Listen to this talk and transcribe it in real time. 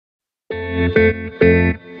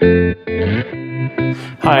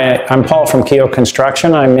Hi, I'm Paul from Keogh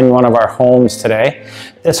Construction. I'm in one of our homes today.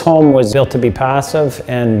 This home was built to be passive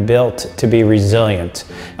and built to be resilient.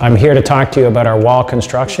 I'm here to talk to you about our wall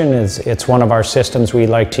construction. It's one of our systems we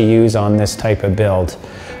like to use on this type of build.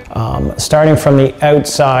 Starting from the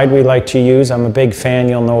outside, we like to use, I'm a big fan,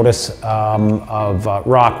 you'll notice, of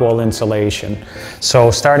rock wool insulation.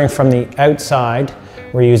 So starting from the outside,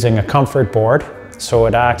 we're using a comfort board. So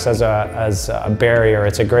it acts as a barrier.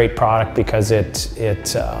 It's a great product because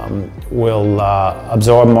it will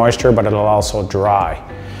absorb moisture, but it'll also dry.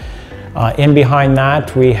 In behind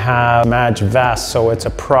that, we have Madge Vest. So it's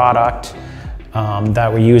a product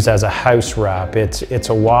that we use as a house wrap. It's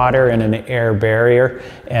a water and an air barrier,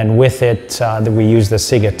 and with it we use the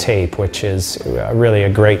Siga tape, which is really a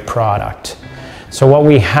great product. So what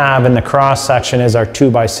we have in the cross section is our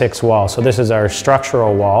 2x6 wall. So this is our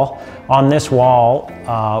structural wall. On this wall,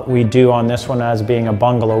 we do on this one as being a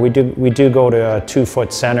bungalow, we do go to a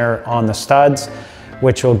 2-foot center on the studs,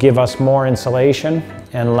 which will give us more insulation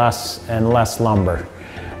and less lumber.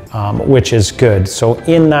 Which is good. So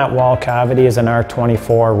in that wall cavity is an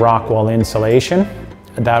R24 rock wool insulation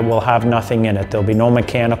that will have nothing in it. There'll be no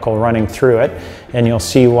mechanical running through it, and you'll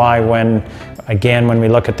see why when we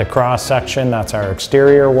look at the cross section. That's our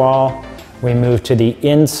exterior wall. We move to the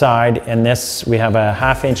inside, and this, we have a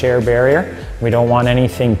 1/2-inch air barrier. We don't want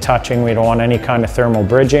anything touching. We don't want any kind of thermal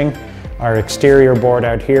bridging. Our exterior board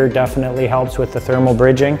out here definitely helps with the thermal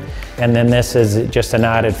bridging. And then this is just an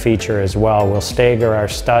added feature as well. We'll stagger our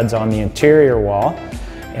studs on the interior wall.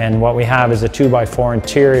 And what we have is a 2x4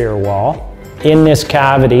 interior wall. In this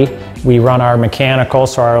cavity, we run our mechanical,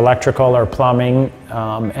 so our electrical, our plumbing,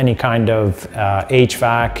 any kind of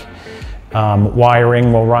HVAC,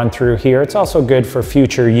 wiring will run through here. It's also good for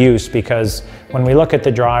future use because when we look at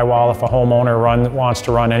the drywall, if a homeowner wants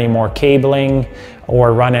to run any more cabling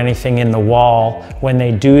or run anything in the wall, when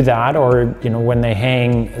they do that, or when they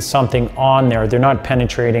hang something on there, they're not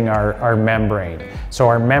penetrating our membrane. So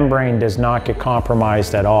our membrane does not get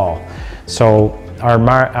compromised at all. So our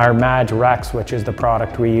Madge Rex, which is the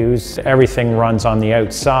product we use, everything runs on the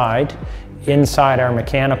outside. Inside our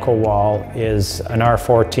mechanical wall is an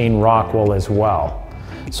R14 rock wool as well.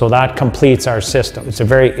 So that completes our system. It's a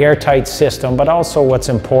very airtight system, but also what's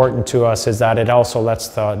important to us is that it also lets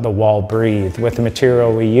the wall breathe. With the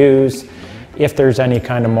material we use, if there's any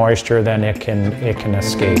kind of moisture, then it can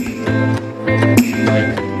escape.